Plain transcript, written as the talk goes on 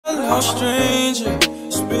I'm stranger,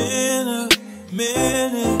 it's been a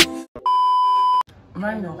minute.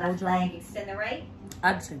 On the left leg, extend the right.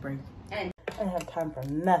 I'd say break. And I don't have time for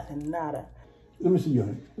nothing, nada. Let me see your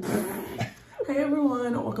hand. Hey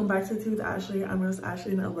everyone, welcome back to Tea with Ashleigh. I'm Miss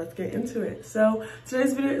Ashleigh. Now let's get into it. So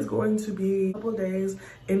today's video is going to be a couple days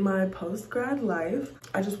in my post-grad life.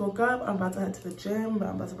 I just woke up, I'm about to head to the gym, but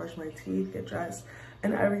I'm about to brush my teeth, get dressed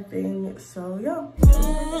and everything. So yeah.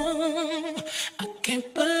 I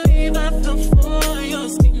can't believe I fell for your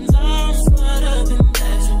schemes. I'm smarter than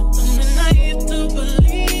that. I used to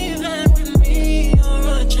believe that with me you're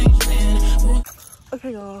a changed man.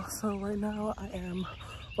 Okay y'all, so right now I am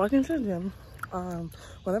walking to the gym.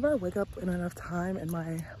 Whenever I wake up in enough time and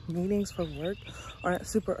my meetings for work aren't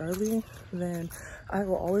super early, then I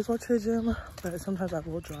will always walk to the gym, but sometimes I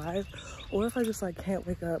will drive. Or if I just like can't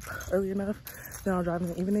wake up early enough, then I'll drive in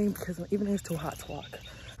the evening because in the evening is too hot to walk.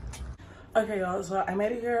 Okay y'all, so I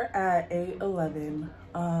made it here at 8:11,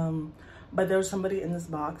 but there was somebody in this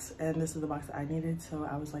box and this is the box that I needed, so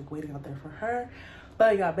I was like waiting out there for her.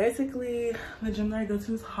 But yeah, basically the gym that I go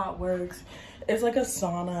to is Hot Works. It's like a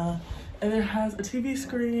sauna and it has a TV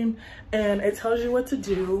screen and it tells you what to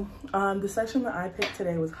do. The section that I picked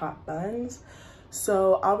today was hot buns,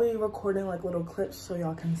 so I'll be recording like little clips so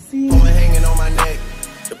y'all can see. Hanging on my neck,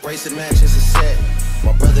 the bracelet matches a set.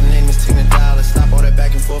 My brother name is Tina Dollar. Stop all that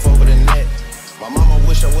back and forth over the net. My mama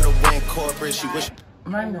wish I would have went corporate. She wish.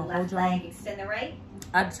 on the left leg, extend the right.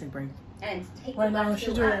 I'd say break. And take Right the now left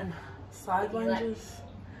she's heel up. doing side lunges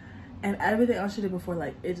and everything else she did before,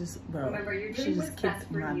 like it just, bro, Remember, you're she doing just what's best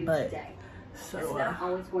kicked for my you butt. today. It's So not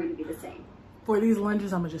always going to be the same. for these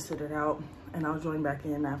lunges, I'm gonna just sit it out and I'll join back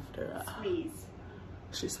in after Squeeze.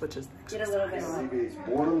 she switches the Get a little bit exercise. more. Alleviates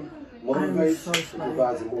boredom, I'm motivates, so and sweaty.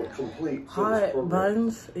 provides a more complete Hot service program.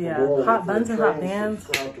 buns, For yeah, more hot on buns and the hot training, bands,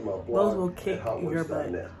 subscribe to my those blog will at kick your butt.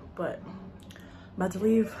 hotworks.net. But I'm about to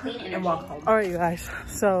leave and walk home. All right, you guys,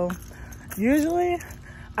 so usually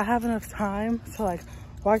I have enough time to like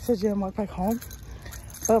walk to the gym, walk back home,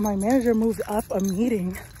 but my manager moved up a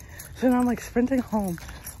meeting, so now I'm like sprinting home.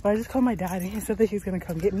 But I just called my dad and he said that he's gonna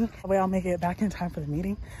come get me. That way I'll make it back in time for the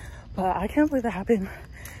meeting. But I can't believe that happened.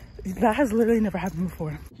 That has literally never happened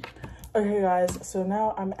before. Okay guys, so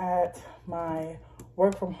now I'm at my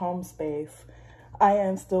work from home space. I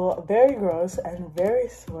am still very gross and very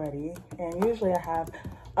sweaty, and usually I have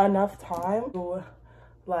enough time to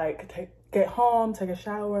like get home, take a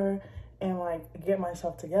shower, and like get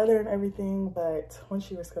myself together and everything. But once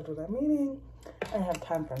she rescheduled that meeting, I didn't have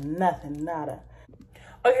time for nothing, nada.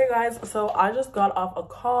 Okay guys, so I just got off a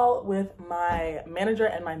call with my manager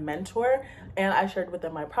and my mentor, and I shared with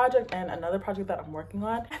them my project and another project that I'm working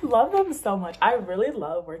on. I love them so much. I really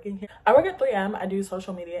love working here. I work at 3M. I do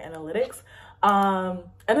social media analytics, and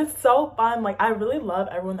it's so fun. Like I really love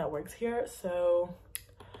everyone that works here. So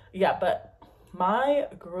yeah, but my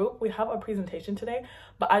group, we have a presentation today,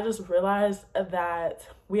 but I just realized that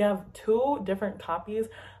we have 2 different copies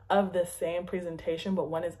of the same presentation, but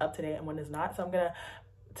one is up to date and one is not. So I'm gonna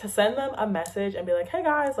send them a message and be like, hey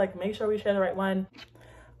guys, like make sure we share the right one.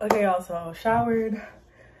 Okay y'all, so showered,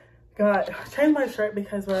 changed my shirt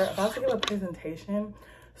because we're about to give a presentation,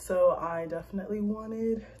 so I definitely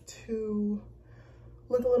wanted to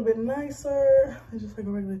look a little bit nicer than just like a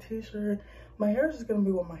regular t-shirt. My hair is just gonna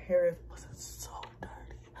be what my hair is. Plus it's so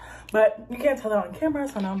dirty, but you can't tell that on camera,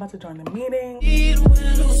 so now I'm about to join the meeting.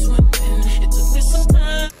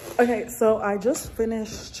 Okay, so I just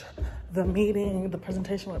finished the meeting. The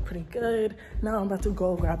presentation went pretty good. Now I'm about to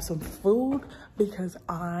go grab some food because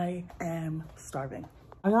I am starving.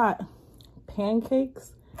 I got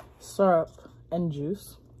pancakes, syrup, and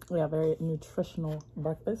juice. Yeah, very nutritional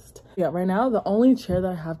breakfast. Yeah, right now the only chair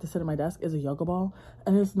that I have to sit at my desk is a yoga ball,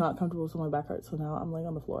 and it's not comfortable, so my back hurts. So now I'm laying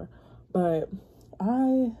on the floor. But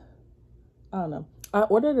I don't know. I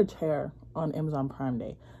ordered a chair on Amazon Prime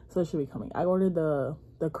Day, so it should be coming. I ordered the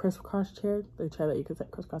crisscross chair, the chair that you could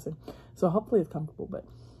sit crisscrossing. So hopefully it's comfortable. But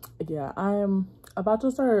yeah, I'm about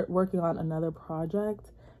to start working on another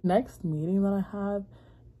project. Next meeting that I have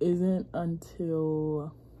isn't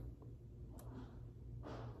until,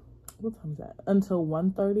 what time is that? Until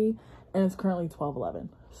 1:30, and it's currently 12:11.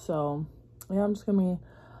 So yeah, I'm just gonna be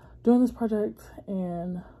doing this project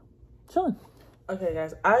and chilling. Okay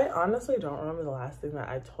guys, I honestly don't remember the last thing that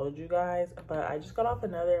I told you guys, but I just got off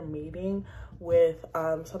another meeting with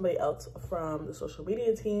somebody else from the social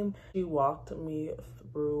media team. She walked me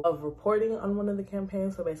through of reporting on one of the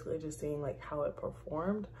campaigns, so basically just seeing like how it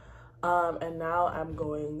performed. And now I'm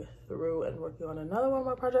going through and working on another one of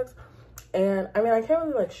my projects. And I mean, I can't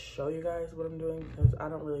really like show you guys what I'm doing because I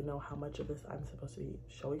don't really know how much of this I'm supposed to be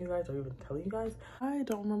showing you guys or even telling you guys. I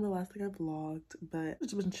don't remember the last thing I vlogged, but I've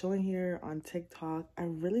just been chilling here on TikTok. I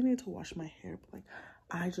really need to wash my hair, but like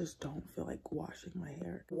I just don't feel like washing my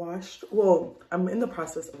hair. Well, I'm in the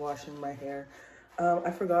process of washing my hair.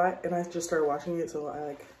 I forgot and I just started washing it, so I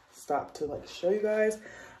like stopped to like show you guys.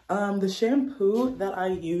 The shampoo that I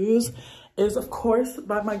use is of course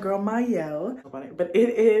by my girl Mayel, but it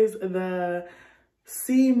is the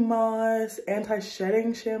Sea Moss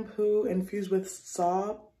anti-shedding shampoo infused with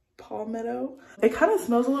saw palmetto. It kind of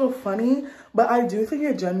smells a little funny, but I do think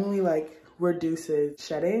it genuinely like reduces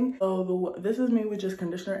shedding. So this is me with just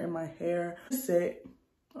conditioner in my hair. Sit,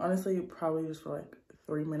 honestly, probably just for like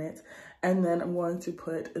 3 minutes, and then I'm going to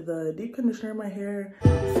put the deep conditioner in my hair.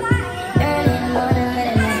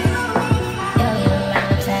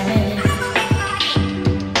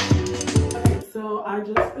 So I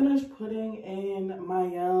just finished putting in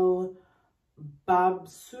Mayel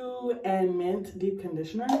Babsu and Mint deep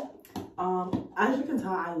conditioner. As you can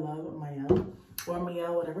tell, I love Mayel or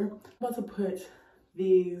Mayel, whatever. I'm about to put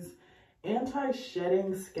these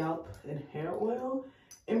anti-shedding scalp and hair oil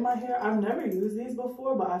in my hair. I've never used these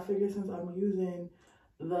before, but I figured since I'm using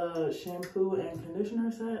the shampoo and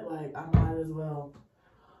conditioner set, like I might as well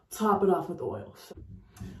top it off with oil.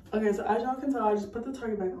 Okay, so as y'all can tell, I just put the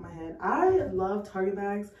Target bag on my head. I love Target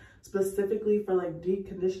bags specifically for like deep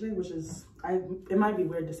conditioning, which is, it might be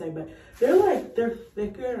weird to say, but they're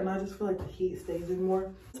thicker and I just feel like the heat stays in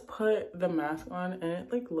more. Just put the mask on and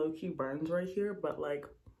it like low-key burns right here, but like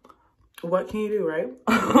what can you do, right?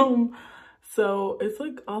 So it's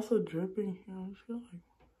like also dripping here. I just feel like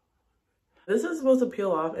this is supposed to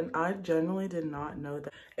peel off, and I genuinely did not know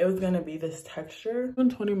that it was gonna be this texture. It's been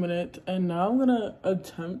 20 minutes, and now I'm gonna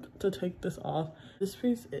attempt to take this off. This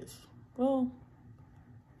piece is, well,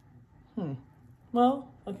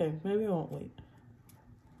 okay, maybe I won't wait.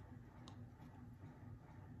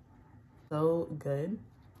 So good.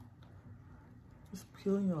 Just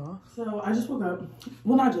peeling off. So I just woke up.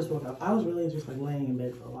 Well, not just woke up. I was really just like laying in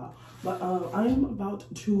bed for a while. But I'm about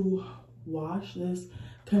to wash this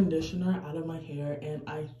conditioner out of my hair, and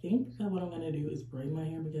I think that what I'm gonna do is braid my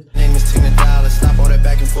hair because Name is Tina Dollar, stop all that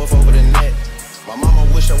back and forth over the net. My mama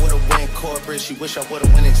wish I would've went corporate, she wish I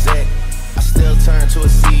would've went exec. I still turn to a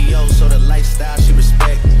CEO, so the lifestyle she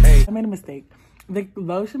respect. Hey, I made a mistake. The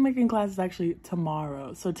lotion making class is actually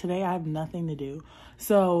tomorrow, so today I have nothing to do.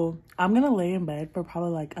 So I'm gonna lay in bed for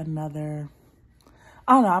probably like another,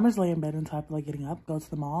 I don't know, I'm just lay in bed until I feel like getting up, go to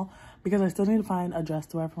the mall, because I still need to find a dress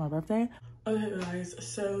to wear for my birthday. Okay guys,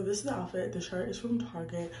 so this is the outfit. The shirt is from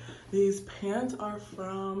Target. These pants are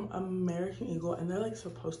from American Eagle, and they're like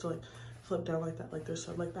supposed to like flip down like that, like they're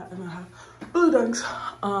sewed like that, and I have blue dunks.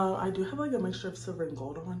 I do have like a mixture of silver and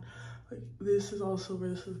gold on. Like this is all silver,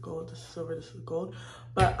 this is gold, this is silver, this is gold.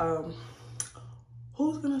 But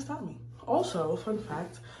who's gonna stop me? Also, fun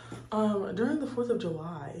fact, during the 4th of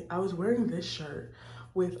July, I was wearing this shirt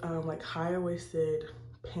with like higher waisted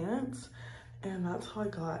pants, and that's how I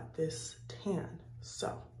got this tan.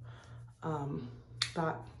 So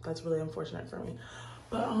that's really unfortunate for me.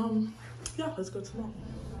 But yeah, let's go to the mall.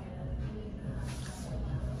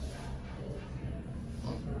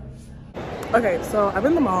 Okay, so I'm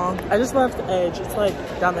in the mall. I just left Edge. It's like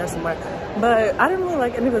down there somewhere. But I didn't really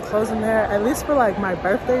like any of the clothes in there, at least for like my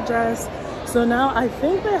birthday dress. So now I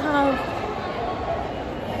think they have,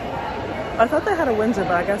 I thought they had a Windsor,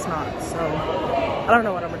 but I guess not. So I don't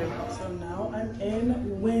know what I'm gonna do. So now I'm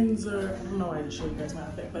in Windsor. I don't know why I just showed you guys my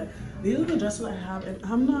outfit, but these are the dresses I have, and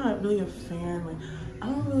I'm not really a fan. Like, I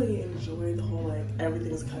don't really enjoy the whole like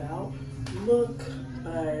everything's cut out look,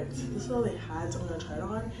 but this is all they had, so I'm gonna try it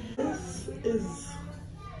on. This is,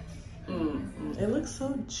 it looks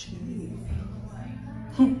so cheap.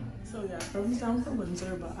 So yeah, thumbs down for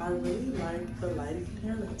Windsor, but I really like the lighting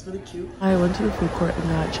here. Like, it's really cute. I went to the food court and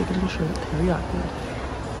got chicken and shrimp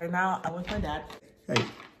teriyaki. Right now, I'm with my dad. Hey.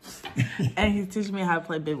 And he's teaching me how to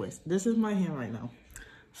play bid whist. This is my hand right now.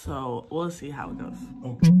 So we'll see how it goes.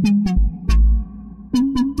 Okay.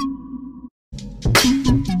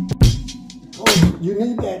 Oh, you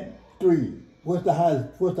need that 3. What's the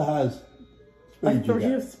highest spade you got?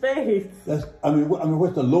 3 of spades. That's, I mean,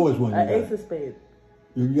 what's the lowest one you got? Ace of spades.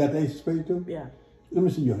 You got the ace of spades too? Yeah. Let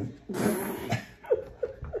me see your hand.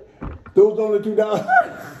 Those only $2.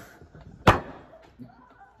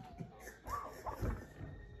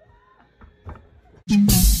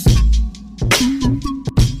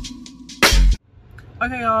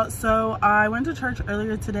 Okay, y'all, so I went to church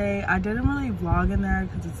earlier today. I didn't really vlog in there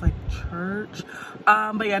because it's like church.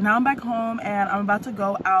 But yeah, now I'm back home and I'm about to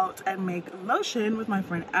go out and make lotion with my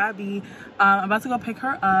friend Abby. I'm about to go pick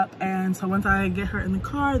her up, and so once I get her in the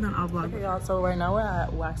car, then I'll vlog. Okay, y'all, so right now we're at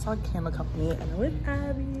Waxhaw Candle Company and I'm with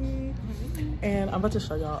Abby. And I'm about to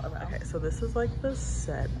show y'all around. Okay, so this is like the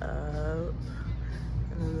setup. And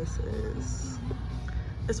then this is,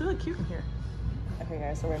 it's really cute in here. Okay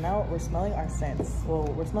guys, so right now we're smelling our scents. Well,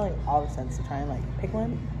 we're smelling all the scents to try and like pick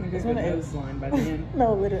one. This one is blind by the end.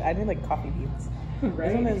 No, literally, I need like coffee beans. Right?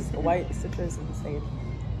 This one is white citrus and sage.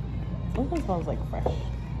 This one smells like fresh.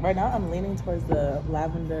 Right now I'm leaning towards the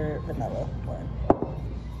lavender vanilla one.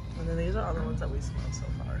 And then these are all the ones that we smelled so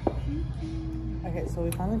far. Okay, so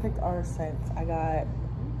we finally picked our scents. I got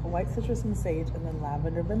white citrus and sage and then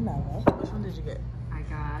lavender vanilla. Which one did you get? I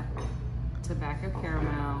got tobacco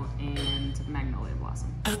caramel and magnolia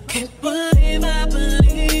blossom. I can't believe I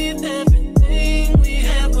believed everything we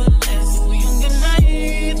had was less. So young and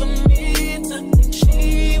naive of me to think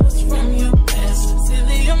she was from your past.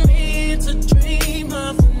 Silly of me to dream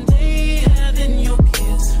of one day having your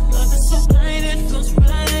kiss. Love is so blind, it feels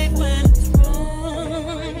right when it's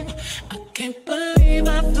wrong. I can't believe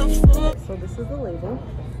I fell for. So this is the label,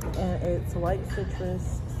 and it's white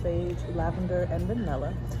citrus, sage, lavender, and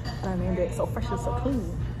vanilla. And I named it So Fresh and So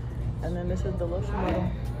Clean. And then this is the lotion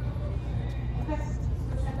bottle.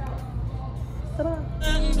 Ta-da!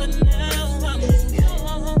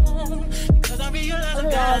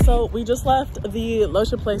 Okay, y'all, so we just left the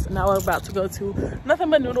lotion place and now we're about to go to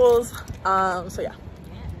Nothing But Noodles. So yeah.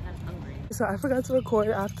 So I forgot to record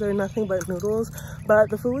after Nothing But Noodles, but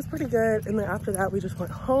the food was pretty good. And then after that, we just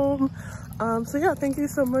went home. So yeah, thank you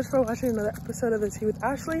so much for watching another episode of The Tea with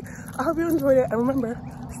Ashleigh. I hope you enjoyed it. And remember,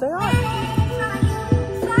 stay on.